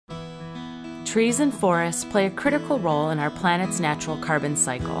Trees and forests play a critical role in our planet's natural carbon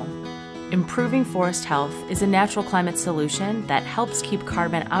cycle. Improving forest health is a natural climate solution that helps keep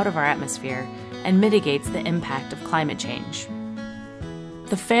carbon out of our atmosphere and mitigates the impact of climate change.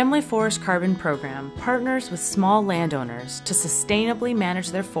 The Family Forest Carbon Program partners with small landowners to sustainably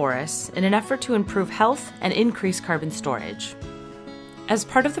manage their forests in an effort to improve health and increase carbon storage. As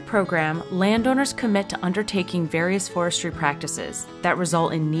part of the program, landowners commit to undertaking various forestry practices that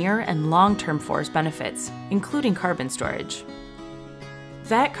result in near and long-term forest benefits, including carbon storage.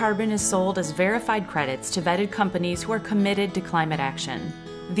 That carbon is sold as verified credits to vetted companies who are committed to climate action.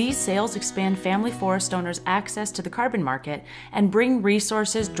 These sales expand family forest owners' access to the carbon market and bring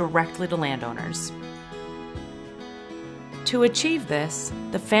resources directly to landowners. To achieve this,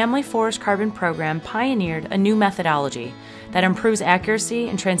 the Family Forest Carbon Program pioneered a new methodology that improves accuracy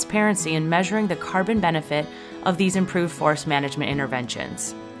and transparency in measuring the carbon benefit of these improved forest management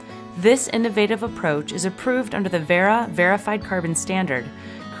interventions. This innovative approach is approved under the VERA Verified Carbon Standard,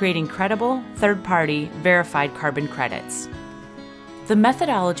 creating credible, third-party, verified carbon credits. The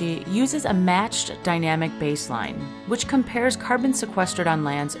methodology uses a matched dynamic baseline, which compares carbon sequestered on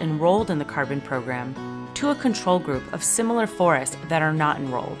lands enrolled in the carbon program to a control group of similar forests that are not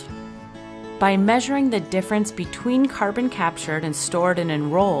enrolled. By measuring the difference between carbon captured and stored in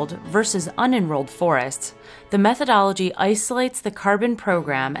enrolled versus unenrolled forests, the methodology isolates the carbon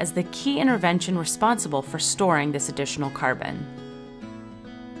program as the key intervention responsible for storing this additional carbon.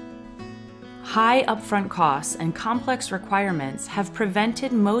 High upfront costs and complex requirements have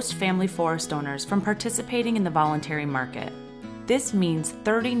prevented most family forest owners from participating in the voluntary market. This means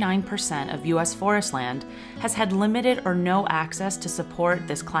 39% of U.S. forest land has had limited or no access to support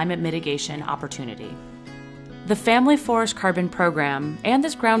this climate mitigation opportunity. The Family Forest Carbon Program and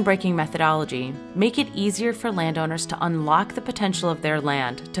this groundbreaking methodology make it easier for landowners to unlock the potential of their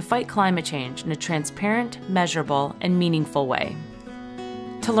land to fight climate change in a transparent, measurable, and meaningful way.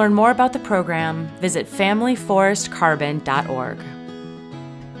 To learn more about the program, visit familyforestcarbon.org.